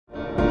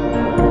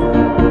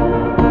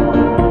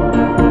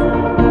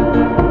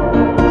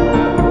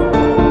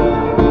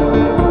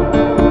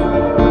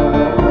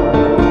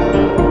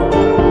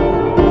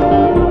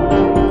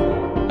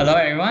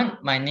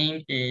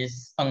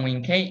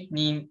Hey,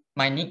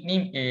 my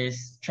nickname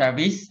is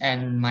Travis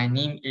and my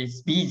name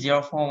is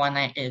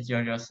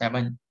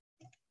B04198007.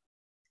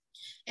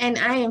 And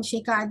I am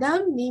Sheikha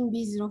Adam, name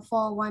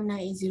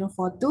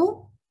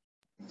B04198042.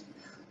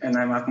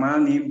 And I'm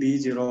Akmal, name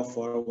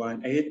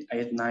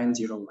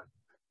B04188901.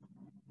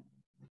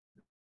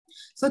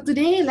 So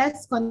today,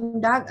 let's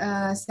conduct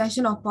a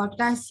session of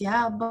podcast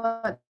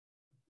about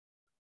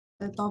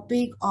the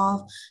topic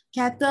of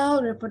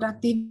cattle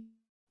reproductive.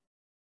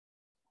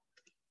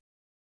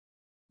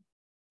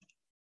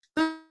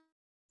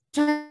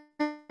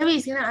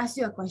 Travis, can I ask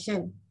you a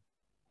question?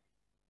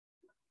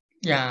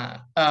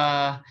 Yeah.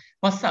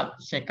 What's up,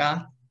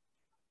 Sheikha?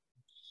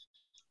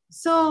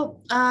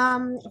 So,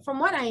 from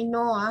what I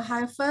know,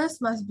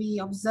 heifers must be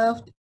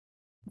observed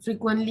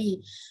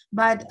frequently,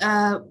 but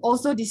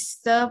also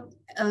disturbed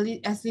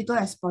as little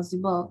as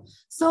possible.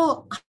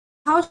 So,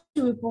 how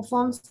should we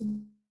perform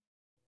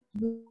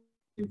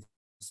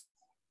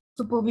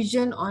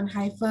supervision on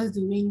heifers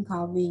during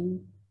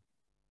calving?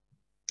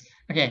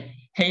 Okay,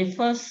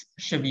 heifers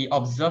should be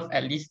observed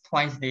at least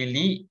twice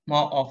daily,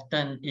 more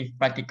often if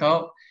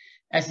practical.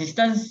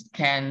 Assistance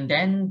can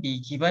then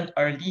be given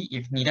early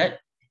if needed.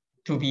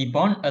 To be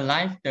born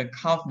alive, the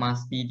calf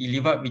must be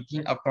delivered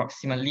within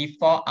approximately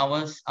 4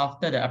 hours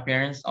after the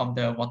appearance of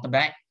the water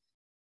bag.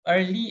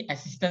 Early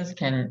assistance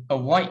can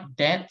avoid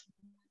death,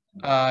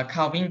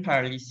 calving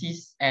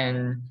paralysis,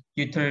 and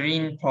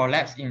uterine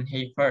prolapse in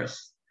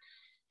heifers.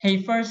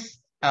 Heifers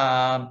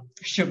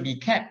should be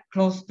kept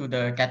close to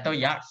the cattle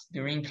yards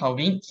during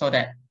calving so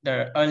that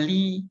the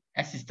early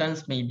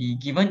assistance may be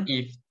given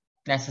if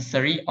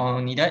necessary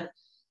or needed.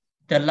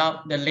 The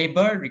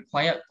labor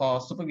required for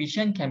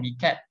supervision can be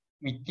kept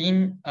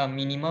within a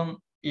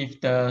minimum if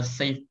the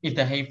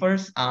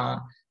heifers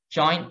are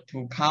joined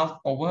to calve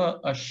over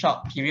a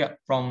short period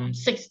from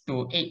 6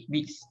 to 8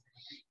 weeks.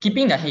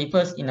 Keeping the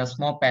heifers in a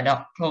small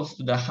paddock close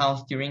to the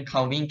house during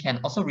calving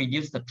can also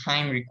reduce the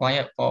time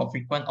required for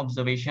frequent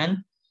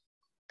observation.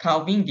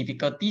 Calving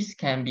difficulties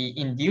can be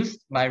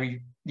induced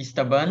by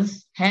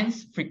disturbance,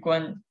 hence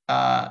frequent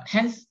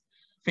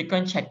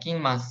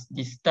checking must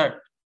disturb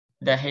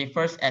the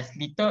heifers as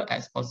little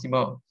as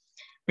possible.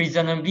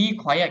 Reasonably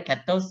quiet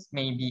cattle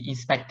may be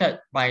inspected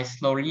by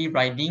slowly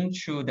riding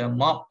through the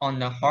mob on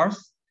the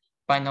horse.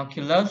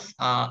 Binoculars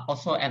are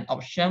also an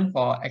option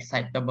for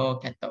excitable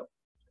cattle.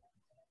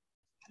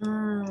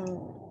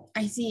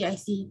 I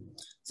see.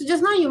 So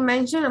just now you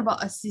mentioned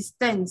about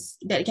assistance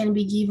that can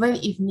be given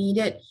if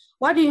needed.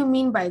 What do you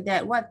mean by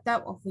that? What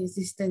type of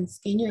assistance?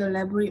 Can you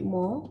elaborate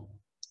more?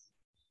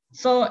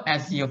 So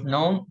as you've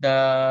known,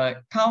 the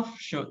calf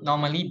should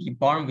normally be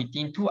born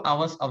within 2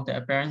 hours of the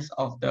appearance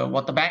of the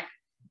water bag.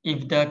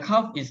 If the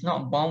calf is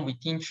not born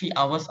within 3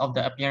 hours of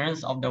the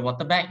appearance of the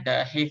water bag,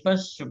 the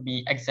heifers should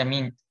be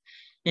examined.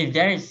 If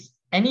there is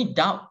any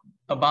doubt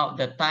about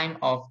the time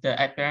of the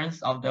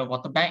appearance of the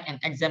water bag, an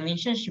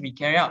examination should be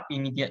carried out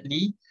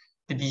immediately.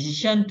 The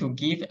decision to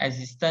give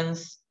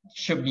assistance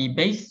should be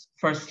based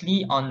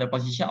firstly on the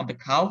position of the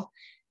calf.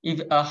 If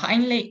a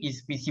hind leg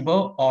is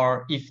visible,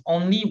 or if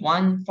only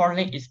one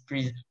foreleg is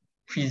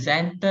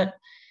presented,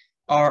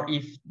 or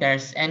if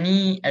there's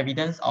any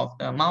evidence of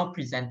the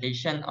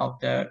malpresentation of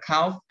the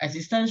calf,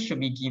 assistance should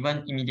be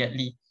given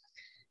immediately.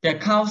 The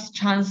calf's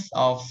chance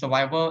of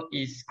survival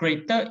is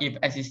greater if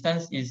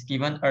assistance is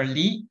given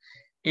early.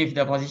 If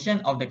the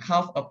position of the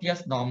calf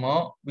appears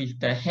normal with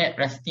the head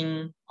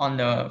resting on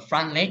the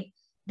front leg,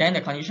 then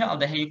the condition of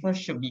the heifer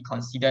should be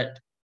considered.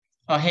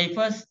 A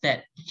heifer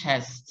that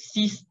has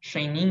ceased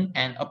training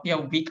and appear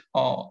weak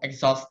or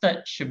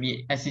exhausted should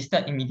be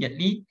assisted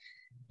immediately.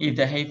 If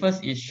the heifer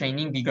is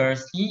training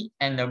vigorously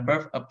and the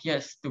birth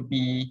appears to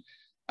be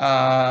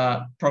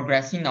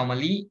progressing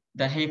normally,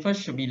 the heifer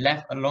should be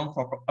left alone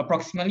for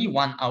approximately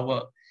 1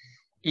 hour.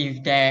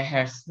 If there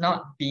has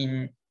not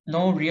been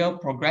no real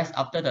progress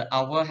after the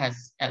hour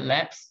has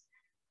elapsed,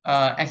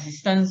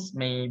 assistance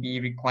may be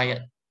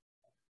required.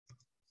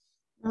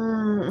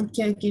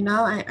 Okay,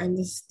 now I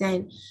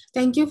understand.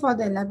 Thank you for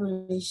the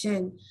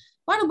elaboration.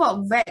 What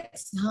about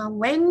vets?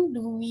 When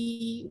do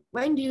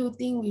you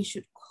think we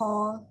should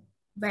call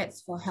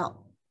vets for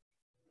help?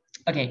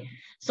 Okay,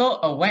 so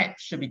a vet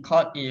should be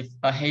called if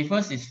a heifer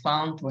is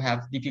found to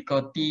have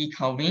difficulty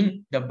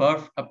calving, the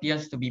birth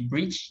appears to be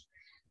breached,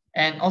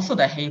 and also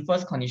the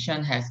heifer's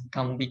condition has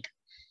become weak.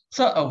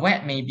 So a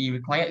vet may be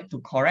required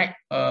to correct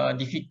a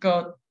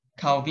difficult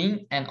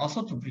calving and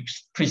also to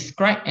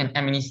prescribe and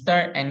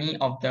administer any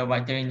of the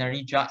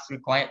veterinary drugs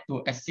required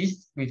to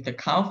assist with the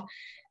calf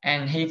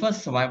and heifer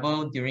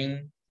survival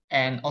during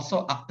and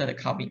also after the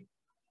calving.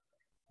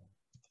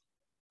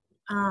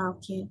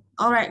 Okay.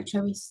 All right,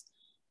 Travis.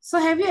 So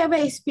have you ever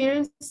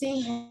experienced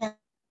seeing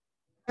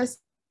heifers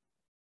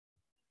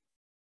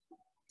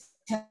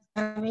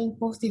having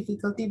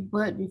post-difficulty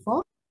birth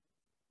before?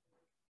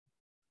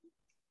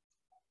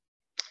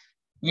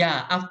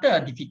 Yeah, after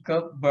a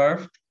difficult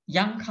birth,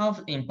 young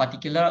calves in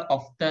particular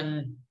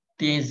often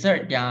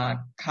desert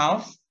their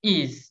calves.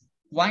 It is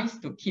wise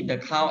to keep the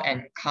cow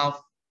and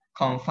calf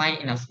confined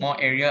in a small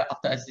area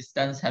after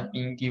assistance has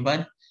been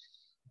given.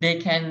 They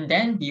can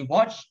then be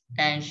watched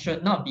and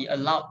should not be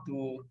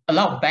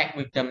allowed back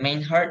with the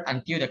main herd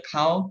until the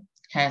cow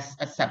has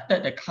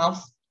accepted the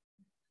calves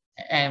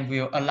and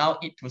will allow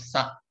it to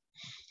suck.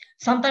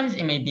 Sometimes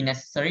it may be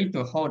necessary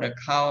to hold the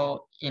cow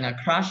in a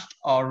crushed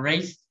or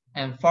raised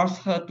and force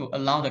her to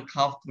allow the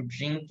calf to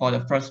drink for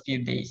the first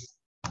few days.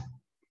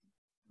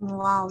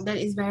 Wow, that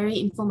is very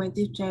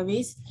informative,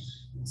 Travis.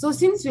 So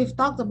since we've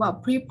talked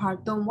about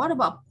prepartum, what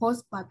about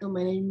postpartum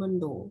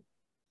management though?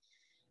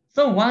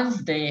 So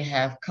once they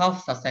have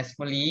calved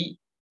successfully,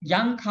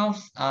 young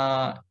calves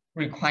are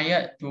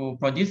required to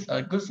produce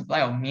a good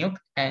supply of milk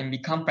and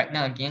become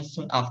pregnant again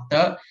soon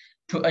after.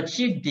 To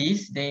achieve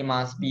this, they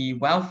must be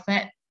well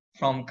fed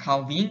from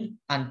calving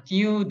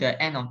until the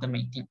end of the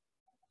mating.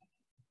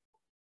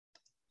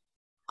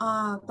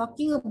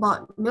 Talking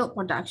about milk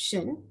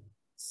production,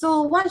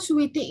 so what should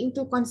we take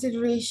into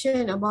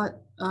consideration about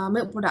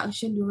milk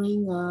production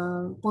during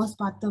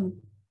postpartum?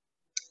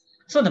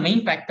 So the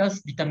main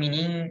factors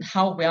determining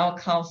how well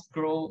cows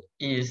grow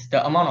is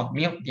the amount of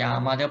milk their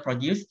mother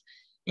produced.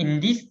 In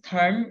this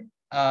turn,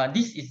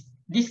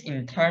 this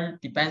in turn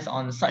depends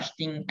on such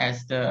thing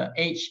as the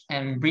age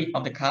and breed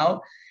of the cow,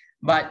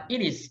 but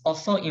it is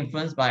also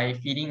influenced by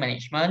feeding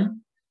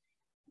management.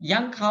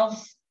 Young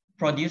cows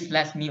produce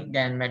less milk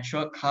than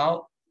mature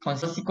cow.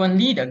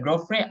 Consequently, the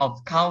growth rate of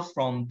cows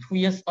from 2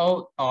 years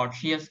old or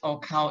 3 years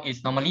old cow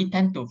is normally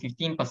 10 to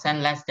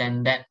 15% less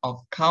than that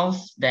of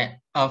cows that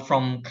are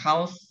from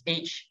cows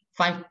age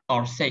 5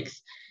 or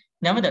 6.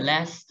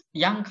 Nevertheless,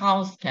 young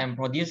cows can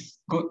produce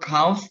good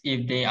cows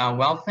if they are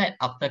well fed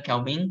after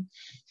calving.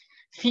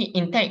 Feed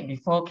intake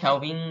before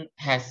calving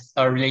has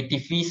a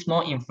relatively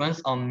small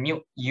influence on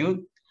milk yield,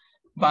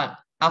 but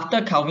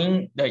after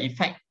calving, the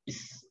effect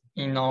is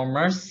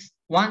enormous.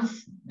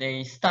 Once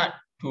they start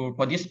to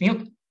produce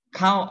milk,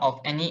 cow of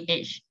any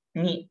age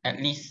need at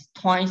least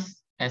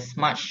twice as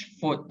much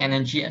food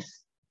energy as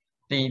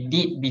they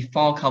did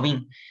before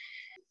calving.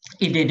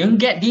 If they don't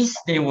get this,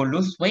 they will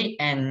lose weight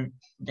and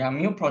their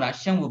milk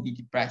production will be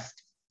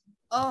depressed.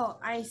 Oh,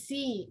 I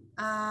see.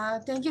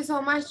 Thank you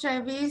so much,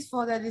 Travis,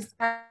 for the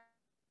discussion.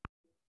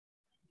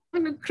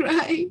 I'm gonna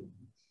cry.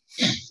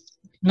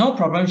 No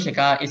problem,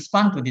 Shika. It's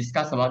fun to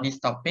discuss about this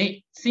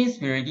topic. Since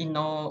we already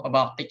know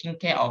about taking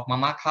care of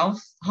mama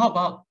cows, how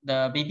about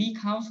the baby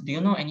cows? Do you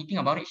know anything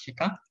about it,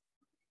 Shika?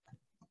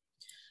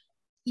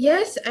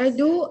 Yes, I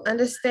do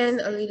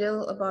understand a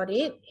little about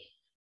it.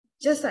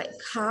 Just like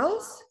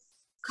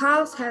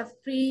cows have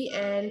pre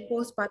and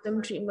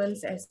postpartum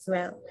treatments as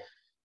well.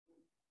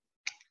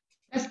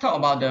 Let's talk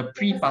about the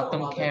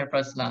prepartum care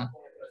first lah.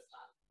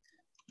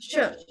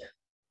 Sure.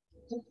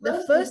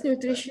 The first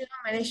nutritional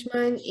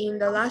management in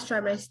the last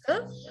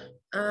trimester,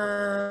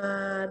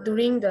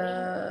 during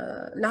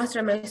the last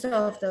trimester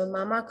of the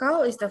mama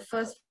cow is the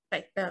first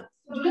factor.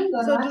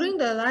 So during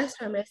the last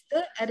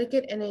trimester,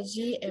 adequate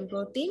energy and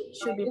protein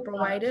should be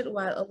provided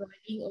while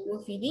avoiding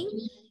overfeeding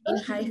in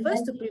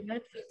heifers to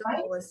prevent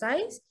fetal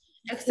oversize,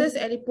 excess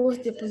adipose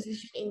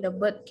deposition in the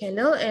birth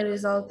canal, and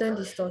resultant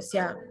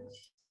dystocia.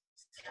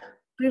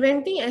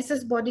 Preventing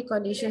excess body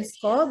condition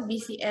score,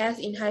 BCS,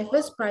 in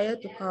heifers prior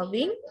to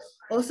calving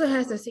also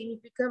has a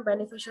significant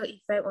beneficial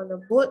effect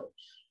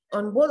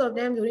on both of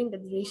them during the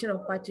duration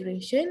of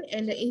parturition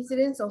and the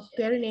incidence of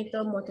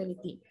perinatal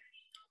mortality.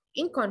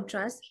 In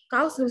contrast,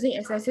 cows losing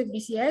excessive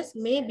BCS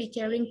may be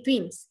carrying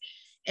twins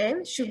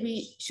and should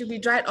be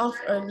dried off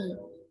early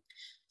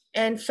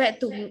and fed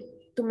to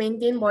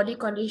maintain body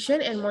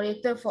condition and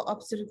monitor for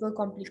obstetrical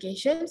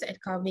complications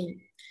at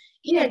calving.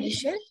 In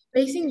addition,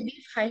 placing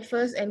beef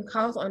heifers and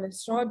cows on a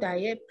straw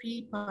diet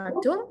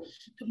prepartum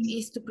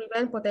is to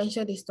prevent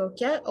potential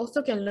dystocia,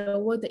 also can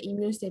lower the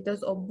immune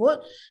status of both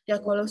their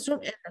colostrum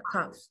and the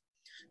calves.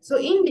 So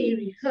in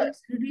dairy herds,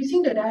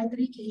 reducing the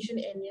dietary cation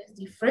areas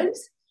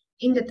difference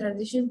in the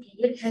transition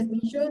period has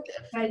been shown to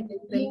affect the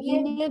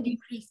linear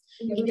decrease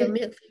in the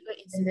milk fever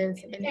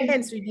incidence and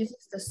hence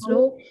reduces the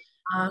slow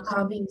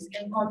calvings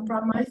and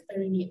compromised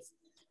perinates.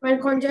 When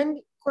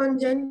congenital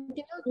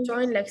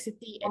joint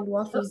laxity and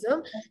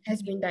dwarfism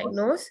has been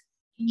diagnosed,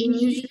 in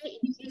usually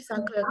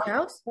suckler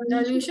cows,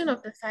 dilution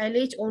of the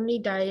silage-only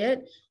diet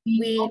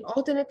with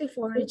alternative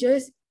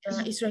forages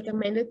is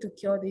recommended to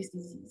cure this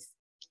disease.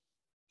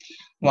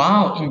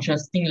 Wow,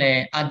 interesting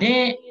leh. Are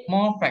there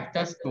more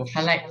factors to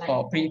highlight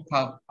for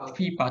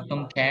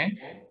prepartum care?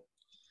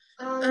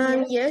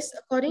 Yes,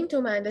 according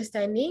to my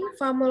understanding,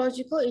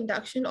 pharmacological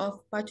induction of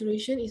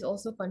parturition is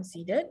also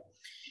considered.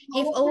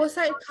 If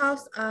oversight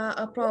calves are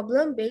a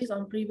problem based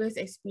on previous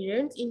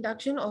experience,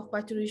 induction of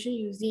parturition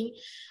using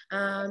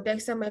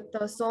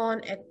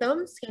dexamethasone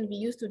atoms can be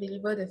used to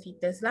deliver the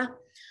fetus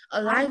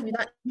alive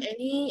without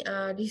any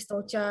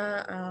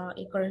dystocia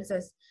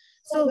occurrences.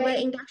 So where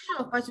induction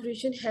of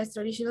parturition has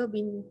traditionally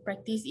been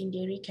practiced in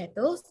dairy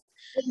cattle,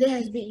 there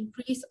has been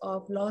increase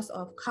of loss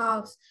of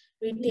calves,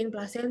 retained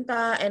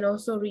placenta, and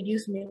also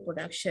reduced milk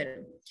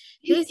production.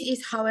 This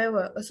is,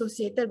 however,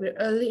 associated with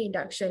early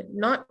induction,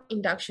 not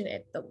induction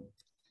at term.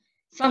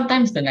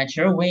 Sometimes the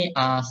natural way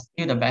are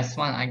still the best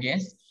one, I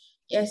guess.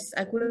 Yes,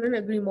 I couldn't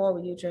agree more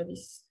with you,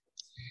 Travis.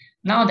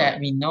 Now that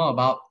we know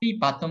about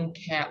prepartum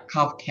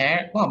calf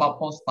care, what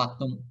about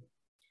postpartum?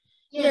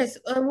 Yes,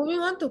 moving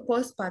on to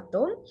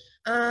postpartum,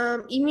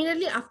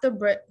 immediately after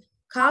birth,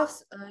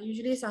 calves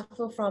usually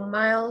suffer from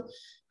mild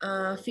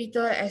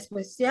fetal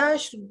asphyxia,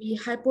 should be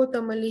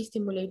hypothermally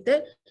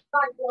stimulated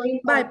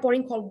by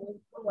pouring cold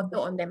water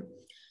on them.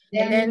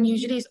 And then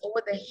usually it's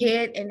over the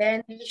head, and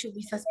then they should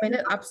be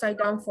suspended upside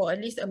down for at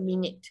least a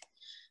minute.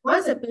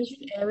 Once a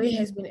patient airway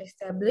has been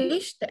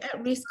established, the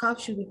at-risk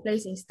calf should be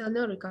placed in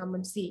sternal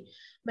recumbency.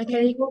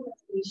 Mechanical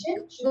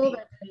ventilation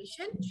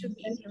should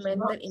be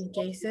implemented in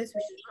cases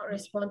which do not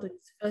respond to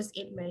these first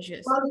aid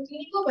measures.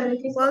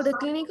 While the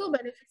clinical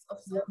benefits of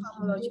some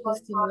pharmacological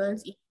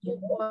stimulants in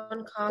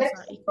newborn calves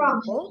are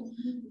equivocal,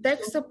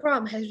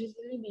 dexaprom has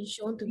recently been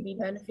shown to be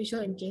beneficial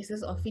in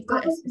cases of fetal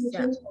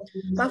asphyxia.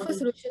 Buffer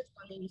solutions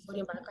containing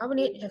sodium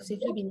bicarbonate have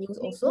safely been used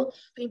also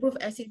to improve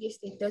acid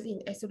status in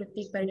exotic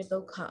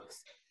perinatal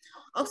calves.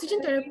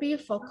 Oxygen therapy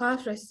for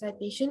calf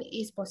resuscitation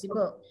is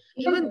possible,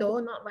 even though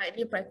not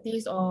widely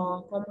practiced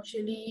or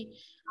commercially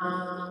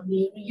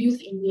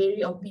used in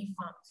dairy or beef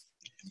farms.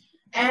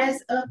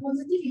 As a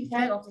positive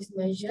effect of this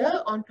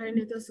measure on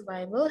perinatal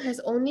survival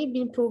has only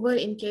been proven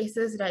in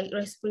cases like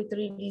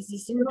respiratory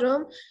disease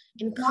syndrome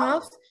in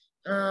calves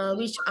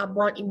which are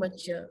born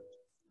immature.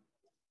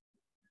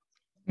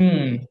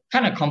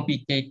 Kind of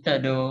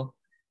complicated though.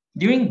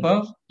 During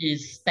birth,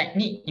 is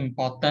technique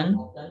important?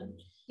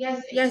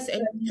 Yes,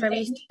 and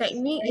Travis,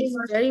 technique is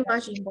very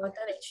much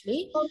important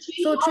actually.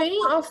 So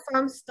training of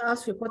farm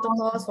staffs with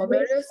protocols for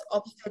various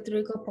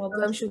obstetrical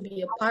problems should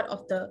be a part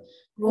of the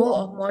role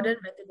of modern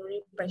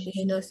veterinary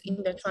practitioners in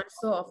the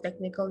transfer of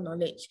technical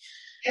knowledge.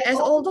 As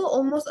although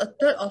almost a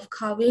third of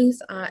calvings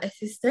are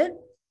assisted,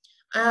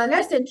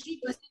 less than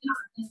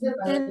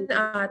 3%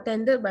 are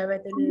attended by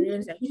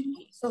veterinarians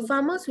actually. So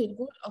farmers with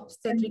good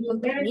obstetrical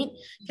technique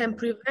can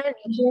prevent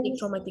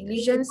traumatic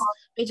lesions,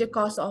 major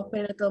cause of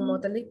perinatal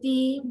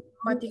mortality,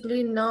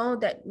 particularly now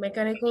that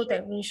mechanical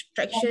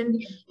traction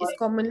is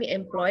commonly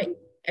employed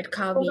at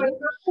calving.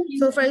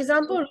 So for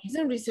example,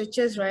 recent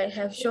researchers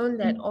have shown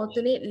that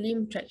alternate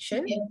limb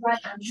traction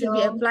should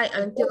be applied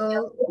until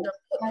the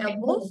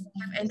elbows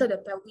have entered the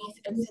pelvis,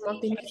 and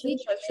simultaneously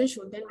traction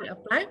should then be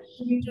applied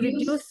to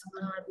reduce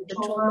the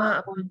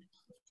trauma.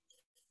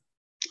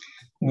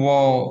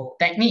 Whoa,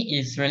 technique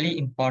is really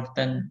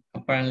important,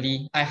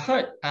 apparently. I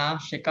heard,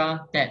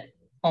 Sheka, that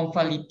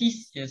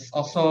omphalitis is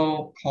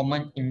also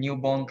common in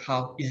newborn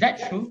cow. Is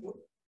that true?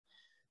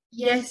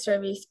 Yes,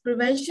 Travis.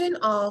 Prevention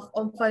of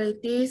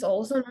omphalitis,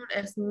 also known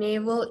as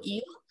navel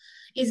eel,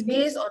 is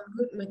based on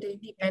good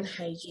maternity pen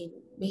hygiene,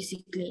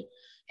 basically.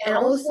 And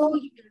also,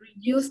 you can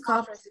reduce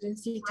calf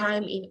residency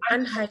time in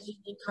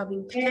unhygienic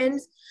calving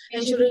pens,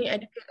 ensuring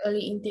adequate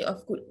early intake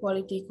of good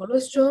quality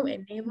colostrum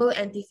and navel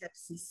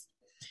antisepsis.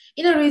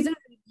 In a recent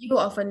review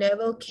of a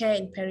navel care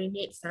in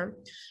perinates,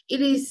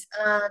 it is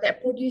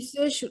that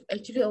producers should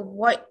actually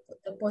avoid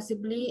the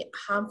possibly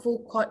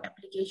harmful cord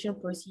application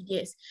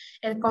procedures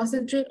and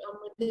concentrate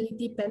on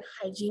maternity pen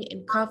hygiene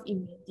and calf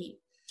immunity.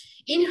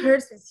 In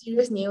herds with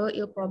serious navel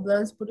eel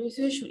problems,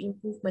 producers should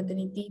improve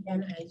maternity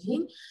pen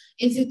hygiene,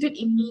 institute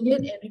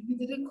immediate and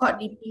repeatedly cord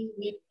dipping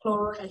with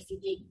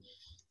chlorhexidine,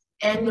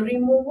 and the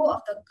removal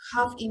of the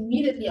calf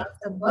immediately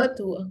after birth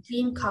to a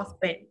clean calf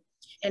pen,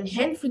 and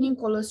hand feeding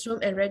colostrum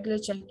and regular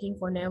checking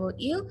for navel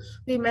eel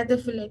with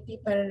metaphylated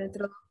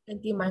perinatal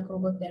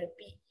antimicrobial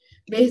therapy,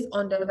 based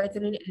on the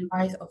veterinary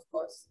advice, of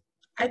course.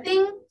 I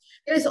think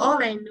that is all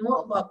I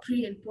know about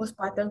pre and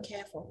postpartum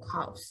care for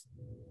cows.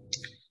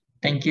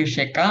 Thank you,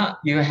 Sheka.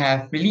 You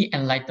have really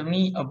enlightened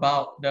me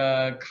about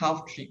the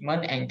calf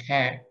treatment and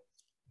care.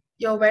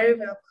 You're very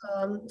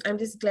welcome. I'm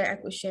just glad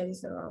I could share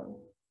this around.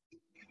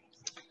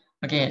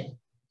 Okay,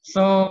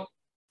 so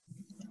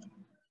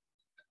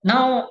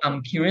now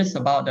I'm curious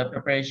about the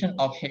preparation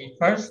of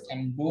heifers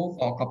and bull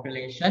for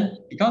copulation,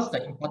 because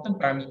the important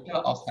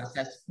parameter of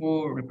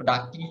successful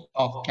reproductive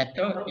of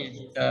cattle is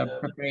the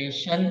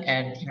preparation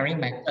and caring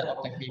method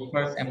of the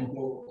heifers and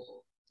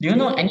bull. Do you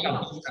know any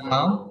of these,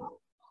 Amal?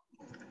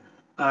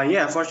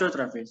 Yeah, for sure,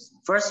 Travis.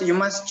 First, you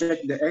must check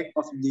the egg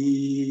of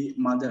the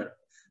mother.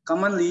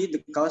 Commonly,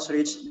 the cows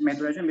reach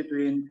maturation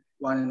between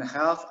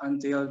 1.5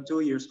 until 2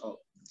 years old.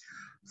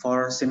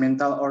 For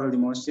semental or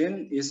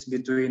limousine is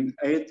between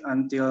 8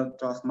 until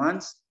 12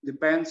 months,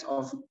 depends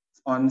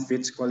on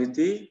feed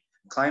quality,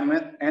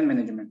 climate, and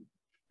management.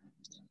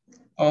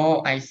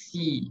 Oh, I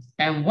see.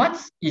 And what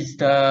is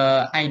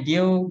the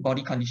ideal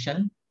body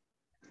condition?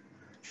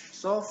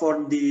 So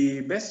for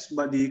the best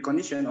body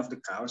condition of the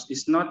cows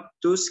is not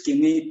too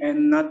skinny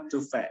and not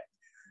too fat.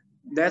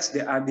 That's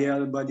the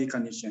ideal body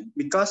condition.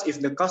 Because if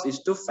the cow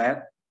is too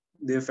fat,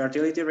 the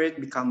fertility rate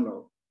become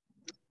low.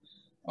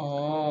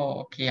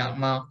 Oh, okay,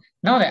 Akmal.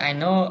 Now that I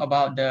know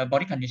about the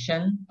body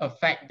condition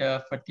affect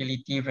the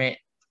fertility rate.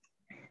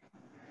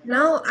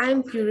 Now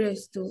I'm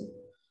curious too.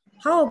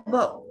 How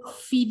about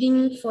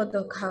feeding for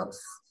the cows?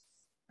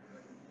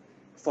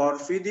 For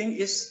feeding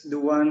is the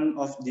one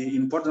of the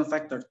important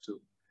factor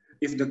too.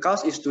 If the cow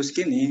is too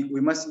skinny,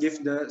 we must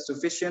give the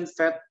sufficient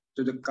fat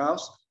to the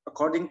cows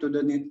according to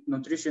the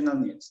nutritional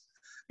needs.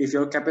 If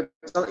your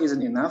capital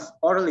isn't enough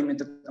or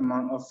limited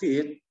amount of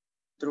feed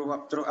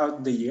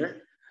throughout the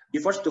year,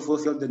 efforts to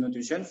fulfill the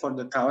nutrition for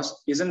the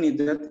cows isn't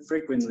needed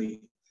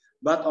frequently,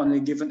 but only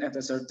given at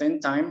a certain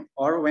time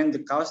or when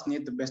the cows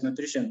need the best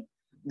nutrition.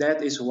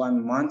 That is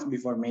 1 month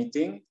before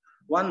mating,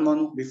 1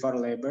 month before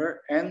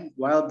labor, and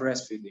while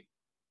breastfeeding.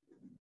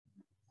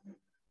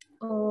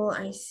 Oh,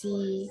 I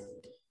see.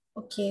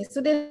 Okay, so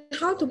then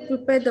how to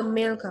prepare the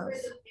male cows?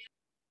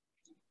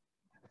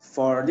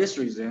 For this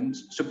reason,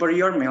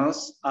 superior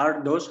males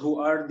are those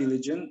who are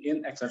diligent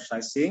in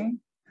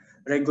exercising,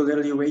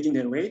 regularly weighing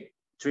their weight,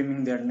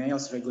 trimming their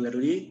nails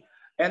regularly,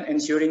 and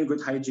ensuring good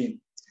hygiene.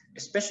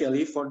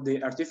 Especially for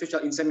the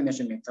artificial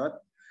insemination method,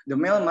 the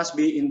male must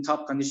be in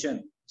top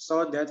condition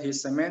so that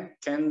his semen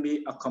can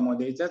be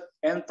accommodated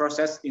and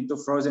processed into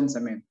frozen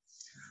semen.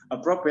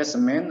 Appropriate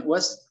semen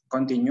was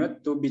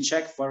continued to be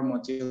checked for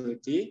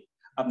motility,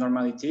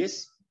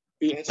 abnormalities,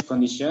 pH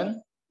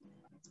condition,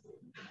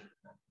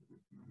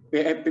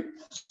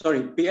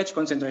 pH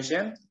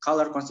concentration,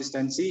 color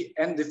consistency,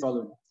 and the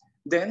volume.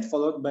 Then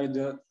followed by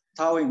the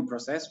thawing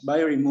process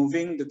by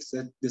removing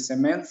the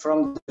semen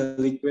from the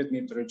liquid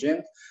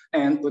nitrogen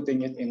and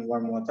putting it in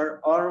warm water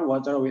or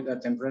water with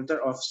a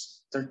temperature of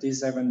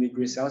 37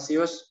 degrees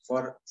Celsius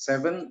for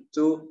 7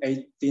 to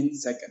 18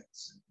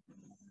 seconds.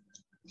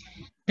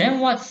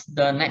 Then what's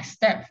the next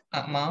step,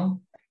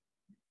 Akmal?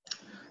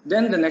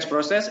 Then the next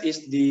process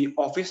is the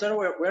officer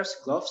wears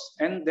gloves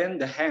and then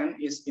the hand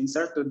is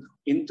inserted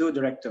into the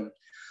rectum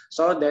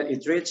so that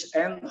it reaches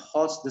and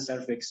holds the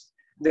cervix.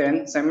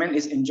 Then semen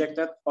is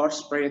injected or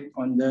sprayed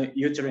on the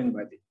uterine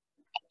body.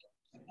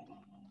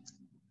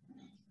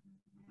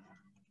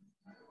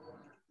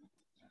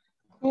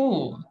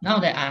 Cool. Now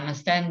that I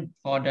understand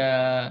for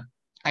the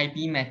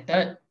IB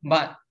method,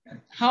 but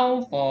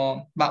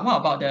what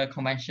about the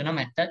conventional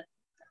method?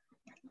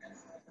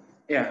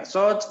 Yeah,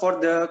 so for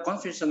the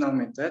conventional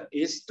method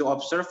is to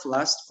observe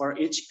lust for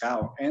each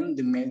cow and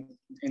the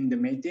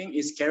mating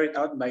is carried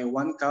out by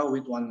one cow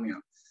with one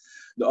male.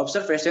 The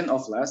observation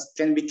of lust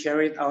can be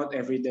carried out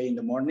every day in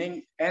the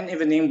morning and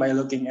evening by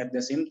looking at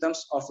the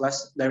symptoms of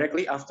lust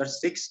directly after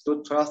 6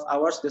 to 12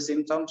 hours. The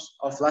symptoms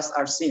of lust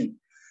are seen.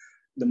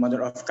 The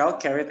mother of cow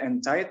carried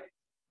and tied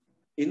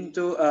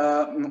into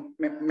a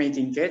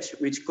mating cage,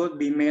 which could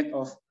be made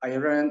of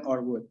iron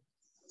or wood.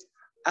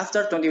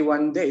 After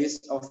 21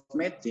 days of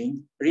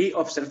mating,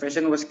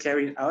 re-observation was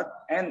carried out,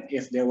 and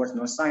if there was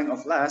no sign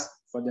of lust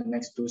for the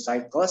next 2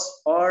 cycles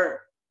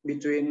or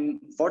between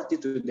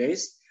 42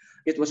 days,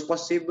 it was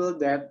possible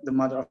that the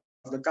mother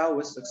of the cow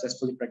was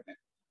successfully pregnant.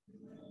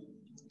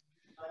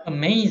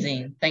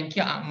 Amazing. Thank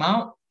you,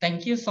 Akmal.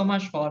 Thank you so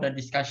much for the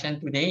discussion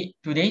today.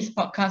 Today's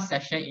podcast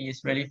session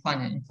is really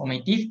fun and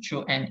informative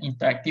through an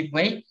interactive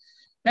way.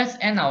 Let's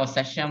end our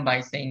session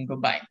by saying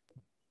goodbye.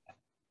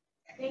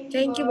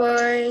 Thank you,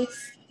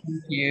 boys.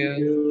 Thank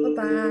you.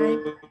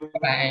 Bye-bye.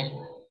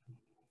 Bye.